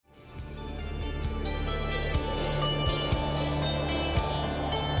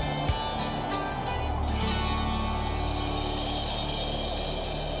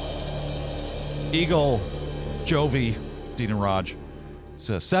Eagle, Jovi, Dean and Raj. It's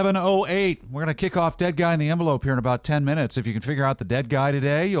 7:08. We're going to kick off Dead Guy in the Envelope here in about 10 minutes. If you can figure out the dead guy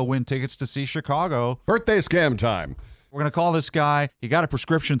today, you'll win tickets to see Chicago. Birthday scam time. We're going to call this guy. He got a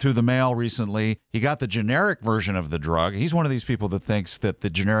prescription through the mail recently. He got the generic version of the drug. He's one of these people that thinks that the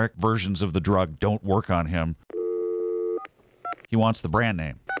generic versions of the drug don't work on him. He wants the brand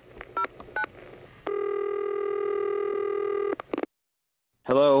name.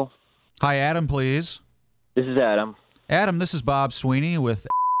 Hello. Hi, Adam, please. This is Adam. Adam, this is Bob Sweeney with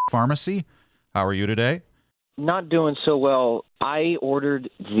Pharmacy. How are you today? Not doing so well. I ordered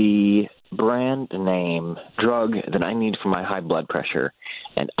the brand name drug that I need for my high blood pressure,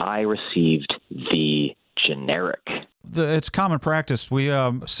 and I received the generic. It's common practice. We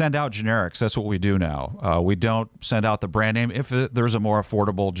send out generics. That's what we do now. We don't send out the brand name if there's a more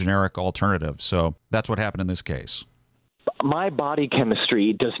affordable generic alternative. So that's what happened in this case. My body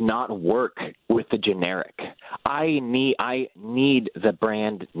chemistry does not work with the generic. I need the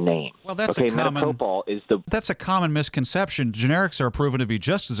brand name. Well, that's okay. a common. Metoprolol is the. That's a common misconception. Generics are proven to be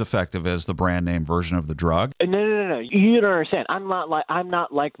just as effective as the brand name version of the drug. No. You don't understand. I'm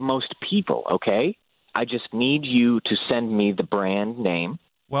not like most people. Okay. I just need you to send me the brand name.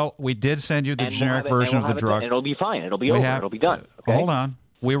 Well, we did send you the generic version of the drug. It'll be fine. It'll be over. It'll be done. Okay? Hold on.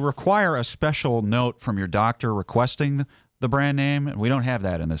 We require a special note from your doctor requesting the brand name, and we don't have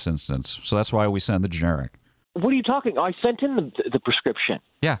that in this instance. So that's why we send the generic. What are you talking? I sent in the prescription.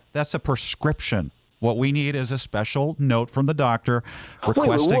 Yeah, that's a prescription. What we need is a special note from the doctor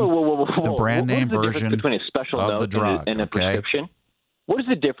requesting the brand name version between a special of note the drug and a prescription. What is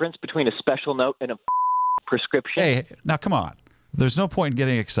the difference between a special note and a prescription? Hey, now come on. There's no point in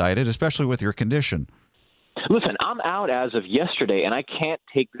getting excited, especially with your condition. Listen, I'm out as of yesterday, and I can't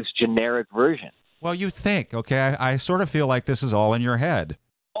take this generic version. Well, you think, okay? I sort of feel like this is all in your head.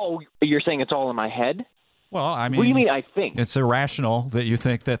 Oh, you're saying it's all in my head? Well, I mean... What do you mean I think? It's irrational that you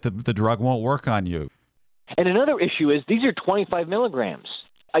think that the drug won't work on you. And another issue is these are 25 milligrams.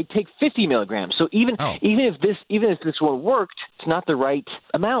 I take 50 milligrams. So even if this one worked, it's not the right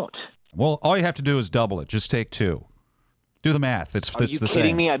amount. Well, all you have to do is double it. Just take 2. Do the math. It's the same. Are you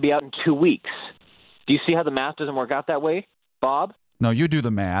kidding me? I'd be out in 2 weeks. Do you see how the math doesn't work out that way, Bob? No, you do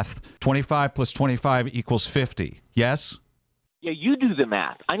the math. 25 plus 25 equals 50. Yes? Yeah, you do the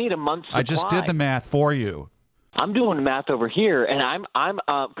math. I need a month's supply. I just did the math for you. I'm doing the math over here, and I'm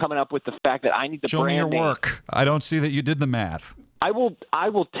coming up with the fact that I need the Show brand me your name. work. I don't see that you did the math. I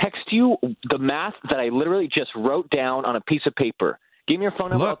will text you the math that I literally just wrote down on a piece of paper. Give me your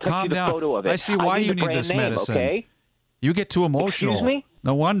phone number. Look, I'll text calm you the down. photo of it. I see why you need this medicine. Okay? You get too emotional. Excuse me?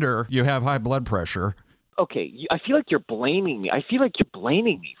 No wonder you have high blood pressure. Okay, I feel like you're blaming me. I feel like you're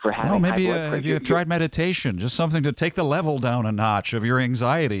blaming me for having No, maybe high blood pressure. if you have tried meditation, just something to take the level down a notch of your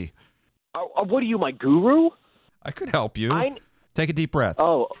anxiety. What are you, my guru? I could help you. I Take a deep breath.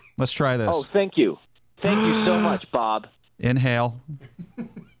 Oh. Let's try this. Oh, thank you. Thank you so much, Bob. Inhale.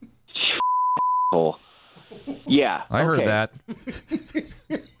 Oh. Yeah. I heard that.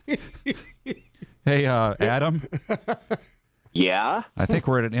 Hey, Adam. Yeah? I think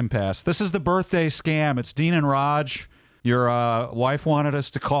we're at an impasse. This is the birthday scam. It's Dean and Raj. Your wife wanted us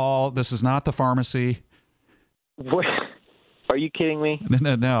to call. This is not the pharmacy. What? Are you kidding me?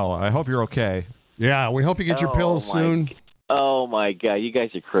 No. I hope you're okay. Yeah, we hope you get your pills soon. Oh, my God. You guys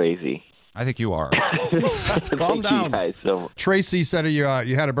are crazy. I think you are. Calm down. You guys so much. Tracy said you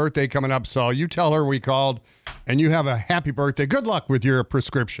had a birthday coming up, so you tell her we called, and you have a happy birthday. Good luck with your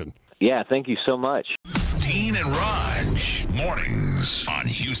prescription. Yeah, thank you so much. Dean and Raj, mornings on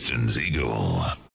Houston's Eagle.